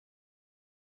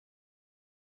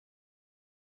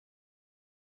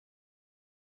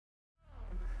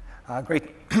Great.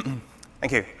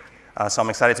 Thank you. So I'm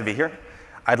excited to be here.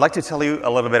 I'd like to tell you a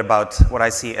little bit about what I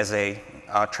see as a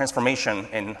transformation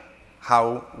in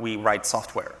how we write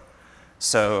software.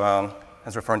 So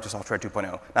as referring to Software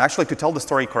 2.0. Now, actually, to tell the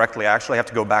story correctly, I actually have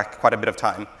to go back quite a bit of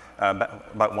time,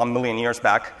 about 1 million years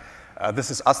back.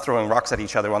 This is us throwing rocks at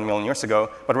each other 1 million years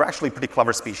ago, but we're actually a pretty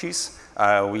clever species.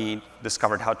 We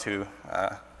discovered how to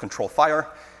control fire,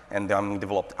 and then we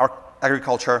developed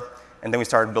agriculture, and then we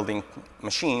started building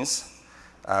machines.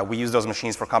 We use those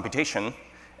machines for computation,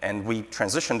 and we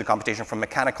transitioned the computation from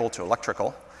mechanical to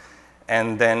electrical.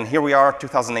 And then here we are,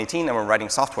 2018, and we're writing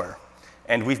software.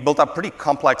 And we've built up pretty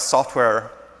complex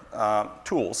software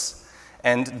tools.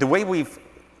 And the way we've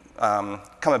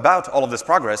come about all of this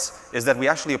progress is that we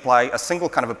actually apply a single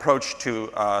kind of approach to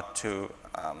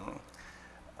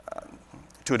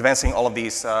advancing all of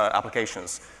these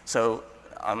applications. So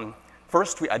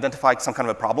first, we identify some kind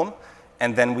of a problem,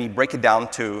 and then we break it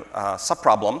down to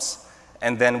subproblems,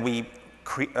 and then we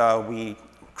create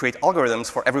algorithms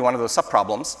for every one of those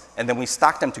subproblems, and then we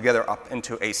stack them together up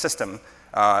into a system,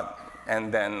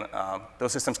 and then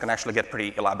those systems can actually get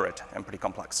pretty elaborate and pretty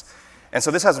complex. And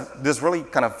so this really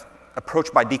kind of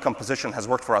approach by decomposition has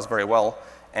worked for us very well,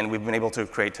 and we've been able to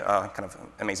create kind of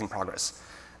amazing progress.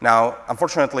 Now,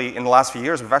 unfortunately, in the last few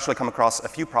years, we've actually come across a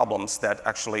few problems that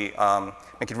actually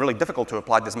make it really difficult to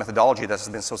apply this methodology that has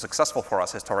been so successful for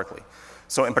us historically.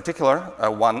 So in particular,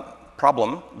 one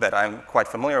problem that I'm quite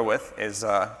familiar with is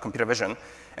computer vision.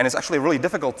 And it's actually really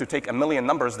difficult to take 1 million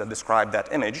numbers that describe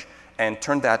that image and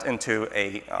turn that into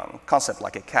a concept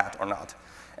like a cat or not.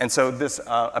 And so this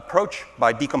approach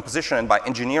by decomposition and by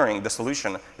engineering the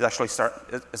solution is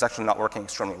actually not working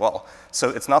extremely well. So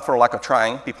it's not for lack of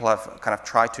trying. People have kind of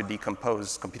tried to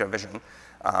decompose computer vision.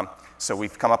 So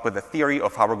we've come up with a theory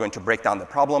of how we're going to break down the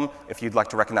problem. If you'd like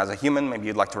to recognize a human, maybe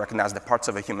you'd like to recognize the parts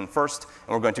of a human first.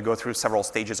 And we're going to go through several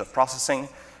stages of processing.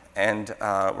 And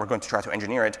we're going to try to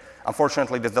engineer it.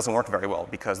 Unfortunately, this doesn't work very well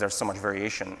because there's so much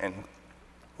variation in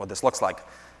what this looks like.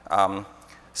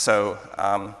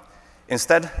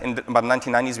 Instead, in about the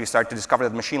 1990s, we started to discover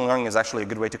that machine learning is actually a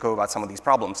good way to go about some of these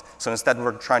problems. So instead,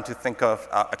 we're trying to think of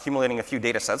accumulating a few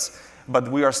data sets, but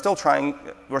we're still in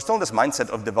this mindset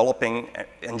of developing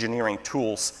engineering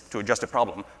tools to adjust a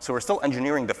problem. So we're still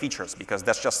engineering the features because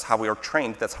that's just how we are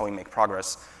trained, that's how we make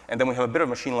progress. And then we have a bit of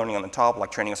machine learning on the top,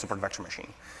 like training a super vector machine.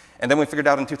 And then we figured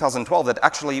out in 2012 that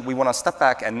actually we want to step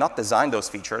back and not design those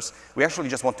features. We actually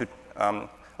just want to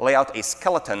lay out a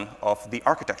skeleton of the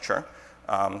architecture,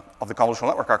 of the convolutional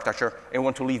network architecture, and we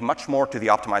want to leave much more to the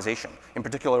optimization. In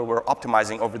particular, we're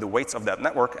optimizing over the weights of that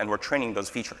network, and we're training those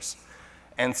features.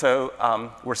 And so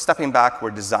we're stepping back,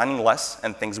 we're designing less,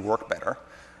 and things work better.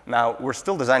 Now, we're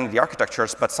still designing the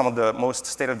architectures, but some of the most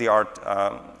state-of-the-art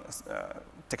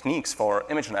techniques for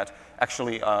ImageNet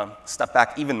actually step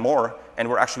back even more, and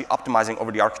we're actually optimizing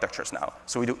over the architectures now.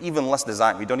 So we do even less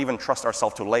design. We don't even trust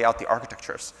ourselves to lay out the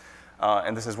architectures.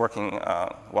 And this is working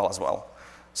well as well.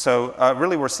 So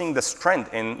really, we're seeing this trend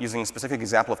in using a specific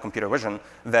example of computer vision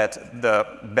that the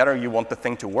better you want the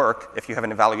thing to work, if you have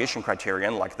an evaluation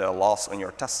criterion, like the loss on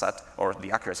your test set or the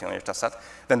accuracy on your test set,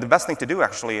 then the best thing to do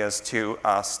actually is to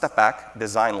step back,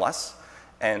 design less,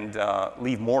 and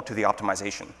leave more to the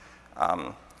optimization.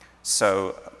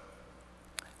 So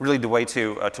really, the way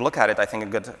to look at it, I think a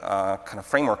good kind of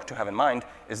framework to have in mind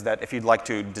is that if you'd like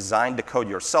to design the code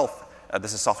yourself,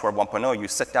 this is software 1.0, you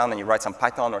sit down and you write some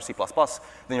Python or C++,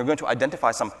 then you're going to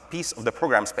identify some piece of the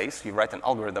program space, you write an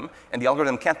algorithm, and the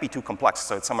algorithm can't be too complex,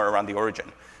 so it's somewhere around the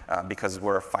origin, because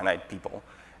we're finite people.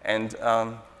 And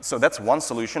so that's one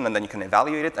solution, and then you can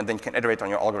evaluate it, and then you can iterate on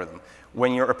your algorithm.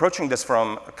 When you're approaching this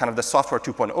from kind of the software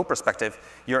 2.0 perspective,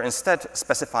 you're instead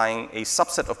specifying a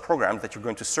subset of programs that you're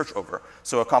going to search over.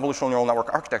 So a convolutional neural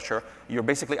network architecture, you're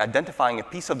basically identifying a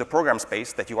piece of the program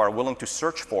space that you are willing to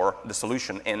search for the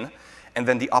solution in, and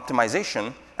then the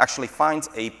optimization actually finds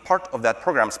a part of that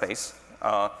program space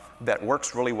that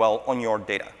works really well on your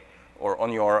data or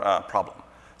on your problem.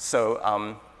 So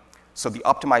the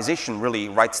optimization really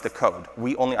writes the code.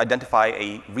 We only identify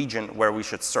a region where we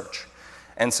should search.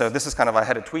 And so this is kind of, I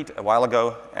had a tweet a while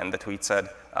ago, and the tweet said,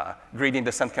 gradient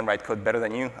descent can write code better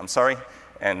than you. I'm sorry.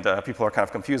 And people are kind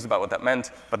of confused about what that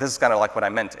meant. But this is kind of like what I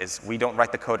meant, is we don't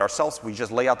write the code ourselves. We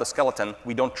just lay out the skeleton.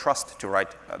 We don't trust to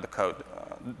write the code.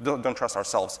 Don't trust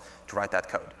ourselves to write that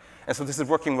code. And so this is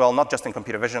working well, not just in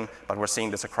computer vision, but we're seeing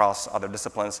this across other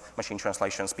disciplines, machine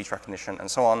translation, speech recognition,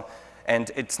 and so on. And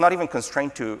it's not even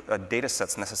constrained to data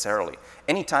sets necessarily.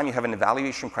 Anytime you have an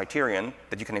evaluation criterion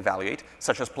that you can evaluate,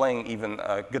 such as playing even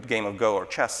a good game of Go or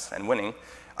chess and winning,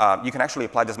 you can actually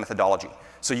apply this methodology.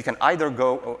 So you can either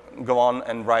go on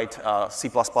and write C++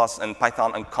 and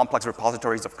Python and complex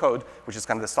repositories of code, which is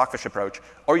kind of the stockfish approach,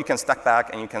 or you can step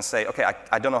back and you can say, okay,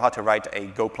 I don't know how to write a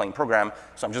Go plain program,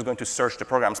 so I'm just going to search the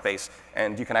program space,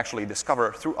 and you can actually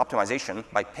discover through optimization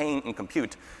by paying in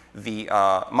compute the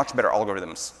much better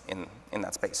algorithms in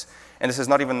that space. And this is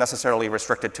not even necessarily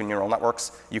restricted to neural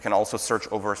networks. You can also search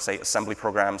over, say, assembly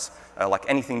programs, like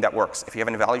anything that works. If you have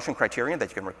an evaluation criterion that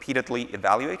you can repeatedly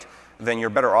evaluate, then you're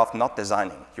better off not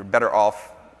designing. You're better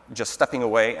off just stepping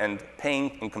away and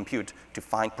paying in compute to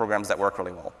find programs that work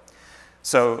really well.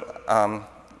 So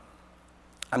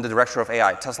I'm the director of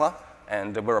AI at Tesla,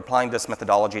 and we're applying this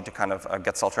methodology to kind of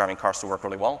get self-driving cars to work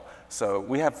really well. So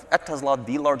we have, at Tesla,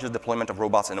 the largest deployment of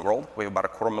robots in the world. We have about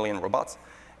 250,000 robots.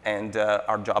 And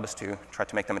our job is to try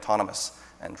to make them autonomous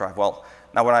and drive well.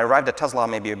 Now, when I arrived at Tesla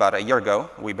maybe about a year ago,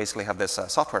 we basically have this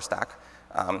software stack.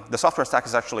 The software stack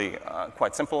is actually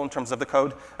quite simple in terms of the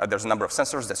code. There's a number of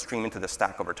sensors that stream into the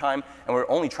stack over time, and we're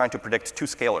only trying to predict two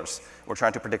scalars. We're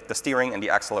trying to predict the steering and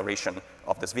the acceleration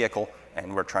of this vehicle,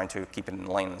 and we're trying to keep it in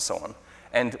lane and so on.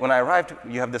 And when I arrived,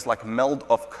 you have this like meld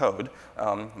of code.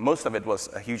 Most of it was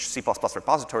a huge C++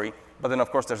 repository, but then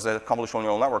of course there's a convolutional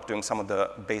neural network doing some of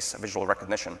the base visual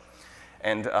recognition.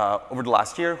 And over the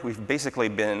last year, we've basically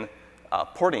been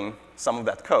porting some of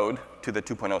that code to the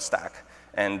 2.0 stack.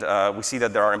 And we see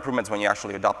that there are improvements when you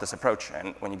actually adopt this approach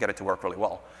and when you get it to work really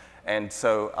well. And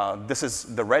so this is,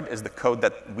 the red is the code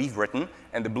that we've written,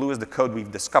 and the blue is the code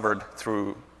we've discovered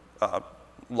through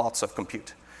lots of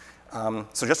compute.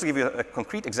 So just to give you a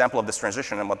concrete example of this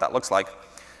transition and what that looks like,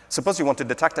 suppose you want to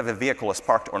detect if a vehicle is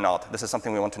parked or not. This is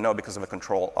something we want to know because of the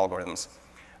control algorithms.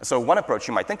 So one approach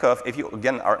you might think of, if you,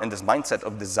 again, are in this mindset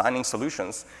of designing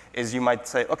solutions, is you might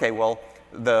say, OK, well,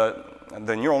 the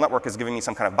neural network is giving me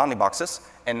some kind of bounding boxes,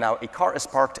 and now a car is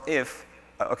parked if,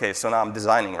 OK, so now I'm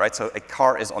designing, right? So a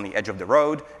car is on the edge of the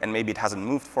road, and maybe it hasn't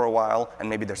moved for a while, and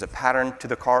maybe there's a pattern to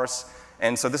the cars.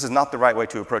 And so this is not the right way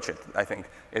to approach it, I think.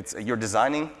 It's you're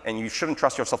designing, and you shouldn't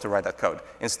trust yourself to write that code.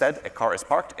 Instead, a car is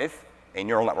parked if a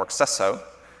neural network says so,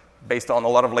 based on a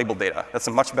lot of labeled data. That's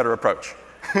a much better approach.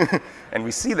 And we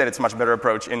see that it's a much better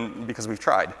approach because we've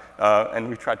tried, and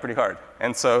we've tried pretty hard.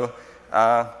 And so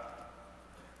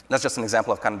that's just an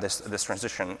example of kind of this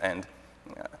transition. And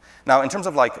now, in terms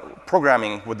of like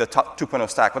programming with the 2.0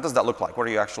 stack, what does that look like? What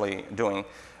are you actually doing?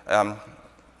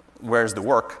 Where's the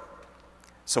work?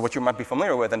 So what you might be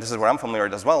familiar with, and this is where I'm familiar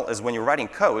with as well, is when you're writing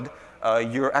code,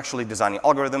 you're actually designing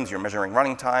algorithms, you're measuring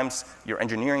running times, you're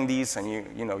engineering these, and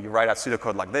you write out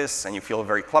pseudocode like this, and you feel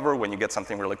very clever when you get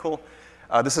something really cool.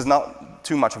 This is not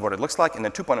too much of what it looks like. In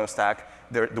the 2.0 stack,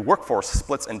 the workforce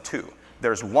splits in two.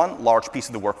 There's one large piece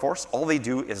of the workforce. All they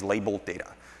do is label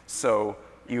data. So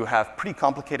you have pretty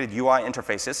complicated UI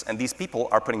interfaces, and these people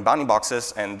are putting bounding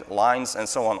boxes and lines and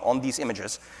so on these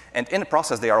images. And in the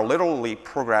process, they are literally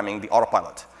programming the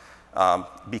autopilot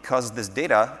because this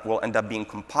data will end up being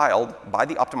compiled by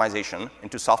the optimization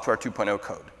into software 2.0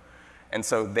 code. And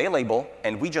so they label,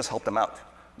 and we just help them out.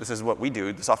 This is what we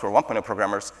do, the software 1.0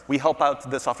 programmers. We help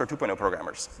out the software 2.0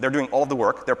 programmers. They're doing all of the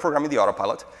work. They're programming the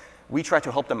autopilot. We try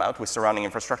to help them out with surrounding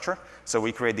infrastructure. So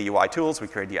we create the UI tools, we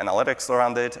create the analytics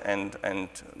around it, and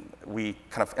we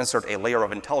kind of insert a layer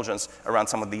of intelligence around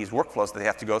some of these workflows that they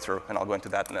have to go through, and I'll go into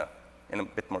that in a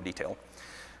bit more detail.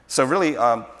 So really,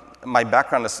 my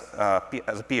background is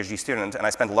as a PhD student, and I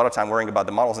spent a lot of time worrying about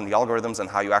the models and the algorithms and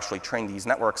how you actually train these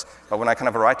networks. But when I kind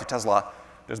of arrived to Tesla,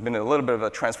 there's been a little bit of a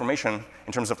transformation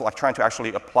in terms of like trying to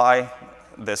actually apply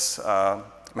this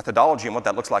methodology and what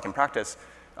that looks like in practice.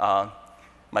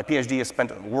 My PhD is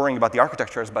spent worrying about the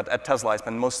architectures, but at Tesla, I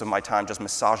spend most of my time just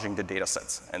massaging the data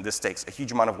sets. And this takes a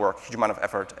huge amount of work, a huge amount of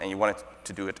effort, and you want it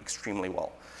to do it extremely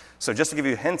well. So just to give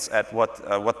you hints at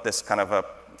what this kind of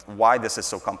why this is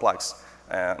so complex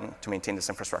to maintain this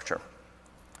infrastructure.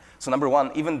 So number one,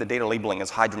 even the data labeling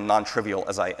is highly non-trivial,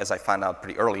 as I found out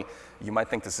pretty early. You might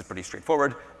think this is pretty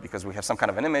straightforward because we have some kind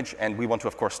of an image, and we want to,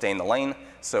 of course, stay in the lane.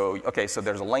 So OK, so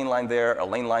there's a lane line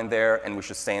there, and we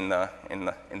should stay in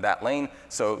that lane.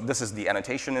 So this is the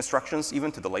annotation instructions,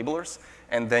 even to the labelers.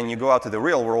 And then you go out to the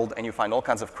real world, and you find all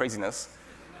kinds of craziness.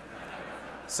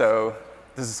 So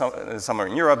this is somewhere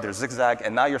in Europe. There's zigzag,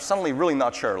 and now you're suddenly really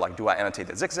not sure. Like, do I annotate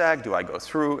the zigzag? Do I go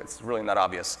through? It's really not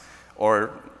obvious.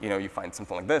 Or you find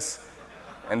something like this,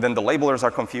 and then the labelers are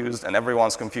confused, and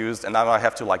everyone's confused, and now I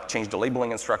have to like change the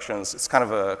labeling instructions. It's kind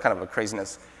of a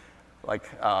craziness. Like,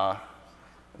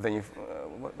 then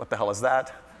what the hell is that?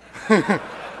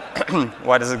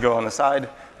 Why does it go on the side?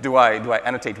 Do I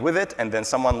annotate with it, and then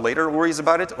someone later worries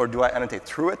about it, or do I annotate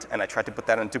through it, and I try to put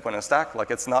that in 2.0 stack? Like,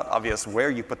 it's not obvious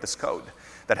where you put this code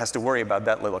that has to worry about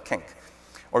that little kink.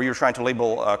 Or you're trying to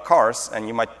label cars, and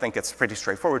you might think it's pretty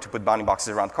straightforward to put bounding boxes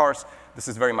around cars. This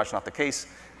is very much not the case,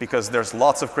 because there's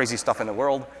lots of crazy stuff in the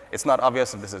world. It's not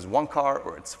obvious if this is 1 car,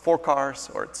 or it's 4 cars,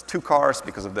 or it's 2 cars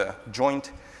because of the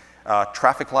joint.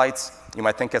 Traffic lights, you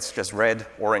might think it's just red,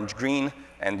 orange, green,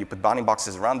 and you put bounding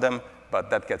boxes around them, but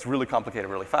that gets really complicated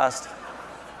really fast.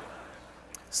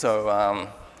 So,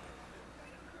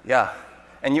 yeah.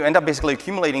 And you end up basically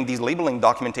accumulating these labeling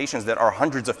documentations that are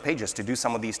hundreds of pages to do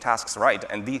some of these tasks right.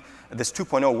 And this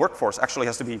 2.0 workforce actually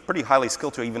has to be pretty highly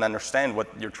skilled to even understand what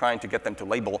you're trying to get them to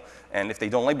label. And if they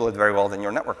don't label it very well, then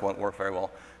your network won't work very well.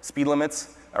 Speed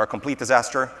limits are a complete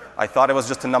disaster. I thought it was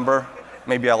just a number.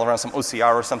 Maybe I'll run some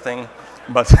OCR or something.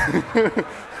 But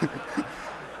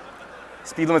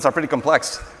speed limits are pretty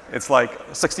complex. It's like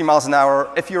 60 miles an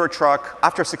hour if you're a truck,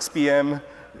 after 6 p.m.,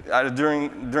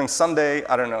 during Sunday.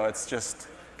 I don't know. It's just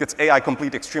gets AI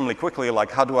complete extremely quickly. Like,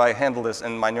 how do I handle this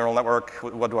in my neural network?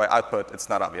 What do I output? It's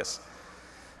not obvious.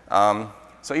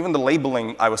 So even the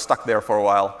labeling, I was stuck there for a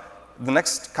while. The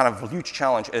next kind of huge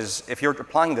challenge is if you're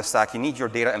applying the stack, you need your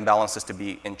data imbalances to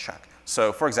be in check.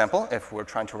 So for example, if we're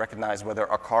trying to recognize whether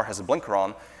a car has a blinker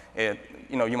on, as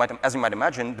you might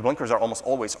imagine, the blinkers are almost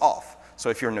always off. So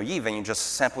if you're naive and you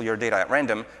just sample your data at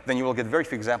random, then you will get very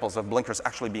few examples of blinkers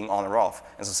actually being on or off.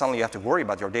 And so suddenly you have to worry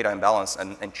about your data imbalance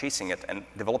and chasing it and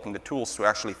developing the tools to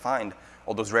actually find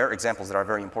all those rare examples that are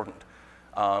very important.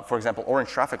 For example, orange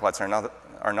traffic lights are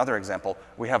another example.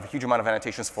 We have a huge amount of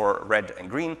annotations for red and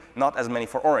green, not as many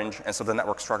for orange, and so the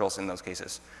network struggles in those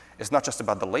cases. It's not just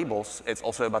about the labels, it's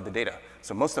also about the data.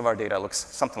 So most of our data looks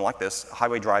something like this,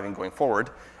 highway driving going forward.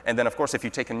 And then, of course, if you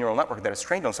take a neural network that is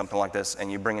trained on something like this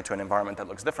and you bring it to an environment that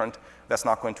looks different, that's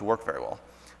not going to work very well.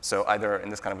 So either in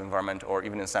this kind of environment or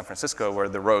even in San Francisco where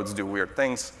the roads do weird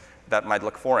things, that might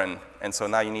look foreign. And so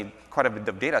now you need quite a bit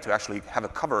of data to actually have a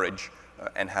coverage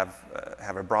and have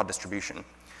a broad distribution.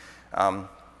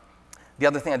 The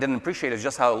other thing I didn't appreciate is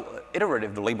just how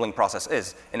iterative the labeling process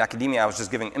is. In academia, I was just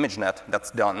giving ImageNet,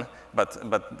 that's done, but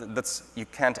you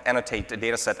can't annotate a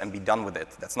data set and be done with it.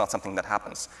 That's not something that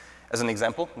happens. As an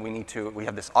example, we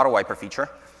have this auto wiper feature.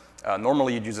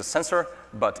 Normally you'd use a sensor,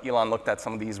 but Elon looked at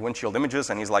some of these windshield images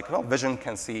and he's like, well, vision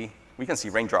we can see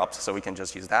raindrops, so we can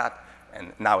just use that.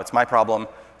 And now it's my problem.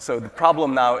 So the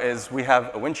problem now is we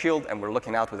have a windshield and we're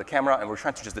looking out with a camera and we're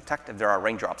trying to just detect if there are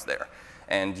raindrops there.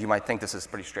 And you might think this is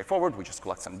pretty straightforward. We just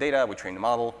collect some data, we train the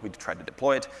model, we try to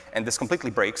deploy it, and this completely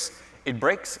breaks. It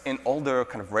breaks in all the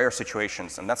kind of rare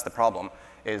situations, and that's the problem,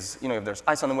 is if there's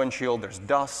ice on the windshield, there's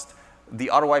dust. The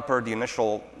auto wiper, the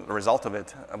initial result of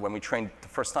it, when we trained the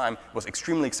first time, was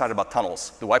extremely excited about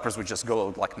tunnels. The wipers would just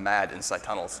go like mad inside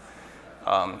tunnels,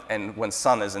 and when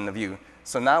sun is in the view.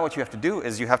 So now what you have to do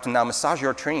is you have to now massage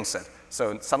your training set.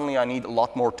 So suddenly I need a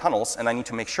lot more tunnels, and I need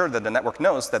to make sure that the network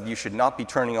knows that you should not be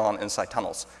turning on inside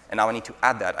tunnels. And now I need to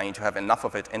add that. I need to have enough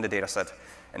of it in the data set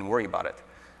and worry about it.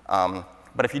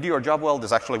 But if you do your job well,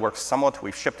 this actually works somewhat.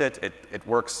 We've shipped it. It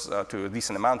works to a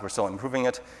decent amount. We're still improving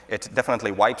it. It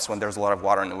definitely wipes when there's a lot of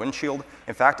water in the windshield.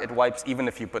 In fact, it wipes even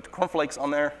if you put cornflakes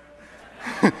on there.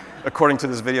 According to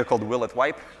this video called Will It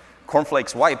Wipe?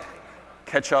 Cornflakes wipe.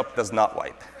 Ketchup does not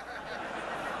wipe.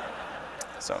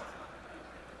 So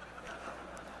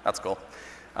that's cool.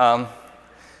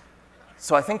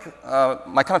 So I think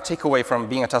my kind of takeaway from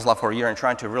being at Tesla for a year and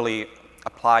trying to really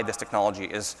apply this technology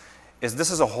is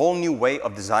this is a whole new way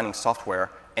of designing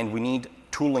software, and we need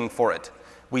tooling for it.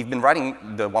 We've been writing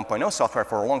the 1.0 software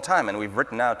for a long time, and we've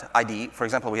written out IDE. For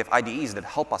example, we have IDEs that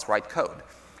help us write code.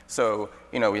 So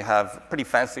we have pretty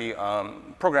fancy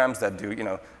programs that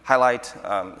do highlight,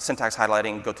 syntax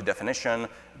highlighting, go to definition,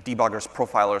 debuggers,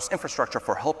 profilers, infrastructure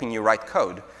for helping you write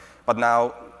code. But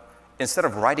now, instead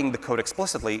of writing the code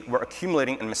explicitly, we're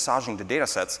accumulating and massaging the data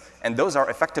sets, and those are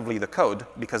effectively the code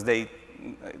because they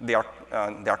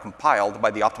are compiled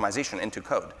by the optimization into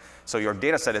code. So your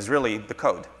data set is really the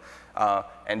code.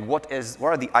 And what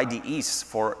are the IDEs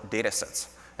for data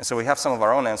sets? And so we have some of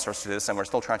our own answers to this, and we're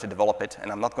still trying to develop it.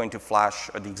 And I'm not going to flash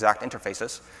the exact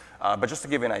interfaces. But just to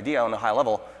give you an idea on a high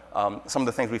level, some of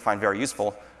the things we find very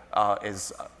useful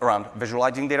is around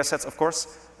visualizing data sets, of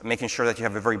course, making sure that you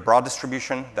have a very broad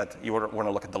distribution, that you want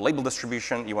to look at the label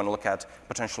distribution, you want to look at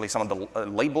potentially some of the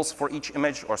labels for each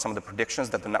image or some of the predictions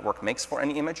that the network makes for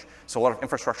any image. So a lot of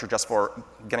infrastructure just for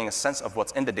getting a sense of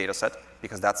what's in the data set,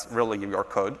 because that's really your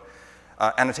code.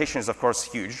 Annotation is, of course,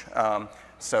 huge.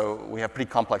 So we have pretty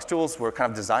complex tools. We're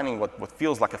kind of designing what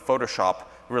feels like a Photoshop,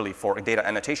 really, for data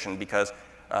annotation, because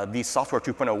these software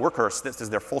 2.0 workers, this is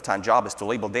their full-time job, is to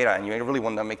label data, and you really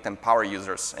want to make them power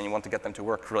users, and you want to get them to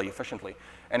work really efficiently.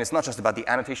 And it's not just about the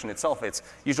annotation itself, it's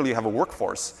usually you have a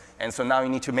workforce, and so now you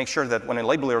need to make sure that when a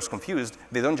labeler is confused,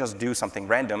 they don't just do something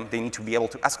random, they need to be able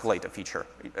to escalate a feature,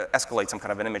 escalate some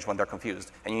kind of an image when they're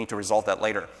confused, and you need to resolve that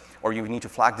later. Or you need to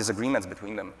flag disagreements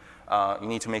between them. You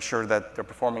need to make sure that they're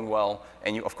performing well,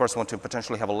 and you, of course, want to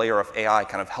potentially have a layer of AI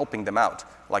kind of helping them out.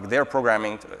 Like they're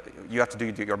programming, you have to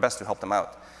do your best to help them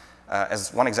out.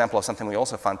 As one example of something we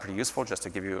also found pretty useful, just to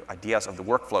give you ideas of the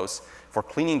workflows, for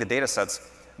cleaning the data sets,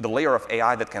 the layer of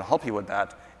AI that can help you with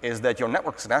that is that your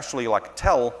networks can actually like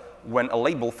tell when a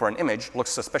label for an image looks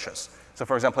suspicious. So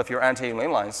for example, if you're annotating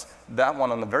lane lines, that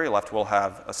one on the very left will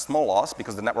have a small loss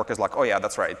because the network is like, oh yeah,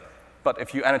 that's right. But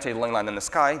if you annotate a lane line in the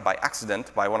sky by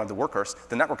accident by one of the workers,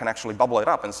 the network can actually bubble it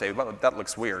up and say, well, that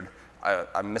looks weird. I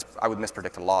would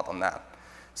mispredict a lot on that.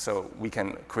 So we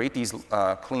can create these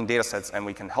clean data sets, and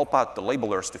we can help out the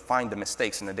labelers to find the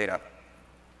mistakes in the data.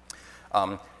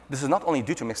 This is not only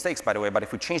due to mistakes, by the way, but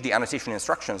if we change the annotation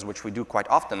instructions, which we do quite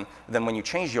often, then when you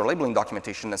change your labeling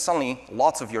documentation, then suddenly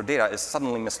lots of your data is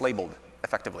suddenly mislabeled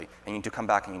effectively, and you need to come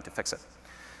back and you need to fix it.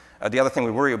 The other thing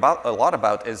we worry about a lot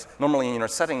about is normally in a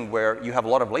setting where you have a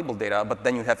lot of labeled data, but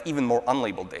then you have even more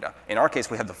unlabeled data. In our case,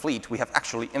 we have the fleet. We have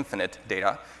actually infinite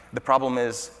data. The problem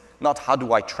is not how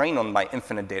do I train on my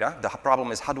infinite data. The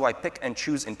problem is how do I pick and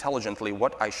choose intelligently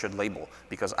what I should label,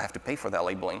 because I have to pay for that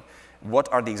labeling.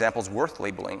 What are the examples worth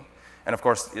labeling? And of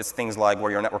course, it's things like where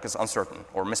your network is uncertain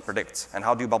or mispredicts. And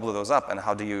how do you bubble those up? And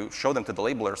how do you show them to the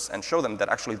labelers and show them that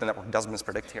actually the network does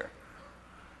mispredict here?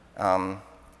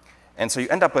 And so you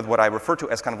end up with what I refer to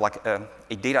as kind of like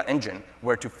a data engine,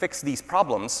 where to fix these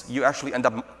problems, you actually end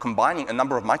up combining a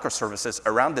number of microservices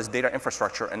around this data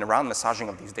infrastructure and around massaging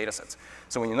of these data sets.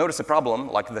 So when you notice a problem,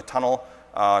 like the tunnel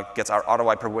gets our auto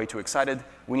wiper way too excited,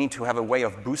 we need to have a way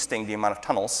of boosting the amount of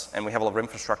tunnels, and we have a lot of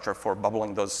infrastructure for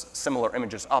bubbling those similar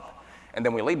images up. And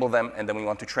then we label them, and then we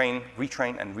want to train,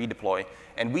 retrain, and redeploy.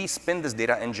 And we spin this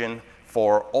data engine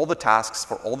for all the tasks,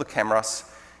 for all the cameras.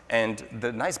 And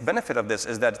the nice benefit of this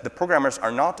is that the programmers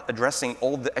are not addressing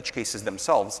all the edge cases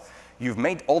themselves. You've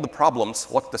made all the problems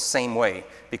look the same way,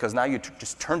 because now you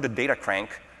just turn the data crank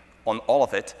on all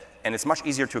of it, and it's much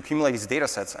easier to accumulate these data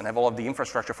sets and have all of the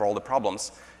infrastructure for all the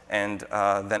problems, and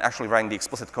then actually writing the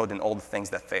explicit code in all the things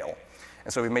that fail.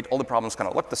 And so we made all the problems kind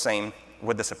of look the same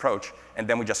with this approach, and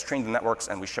then we just train the networks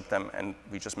and we ship them, and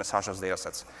we just massage those data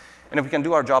sets. And if we can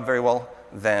do our job very well,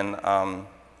 then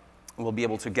we'll be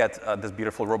able to get this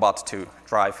beautiful robot to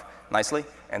drive nicely,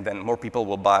 and then more people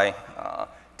will buy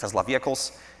Tesla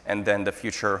vehicles, and then the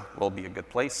future will be a good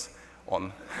place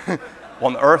on,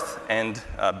 on Earth and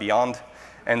beyond.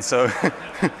 And so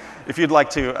if you'd like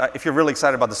to, if you're really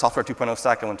excited about the software 2.0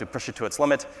 stack and want to push it to its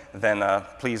limit, then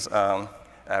please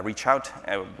reach out.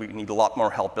 We need a lot more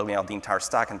help building out the entire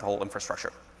stack and the whole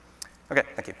infrastructure. OK,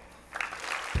 thank you.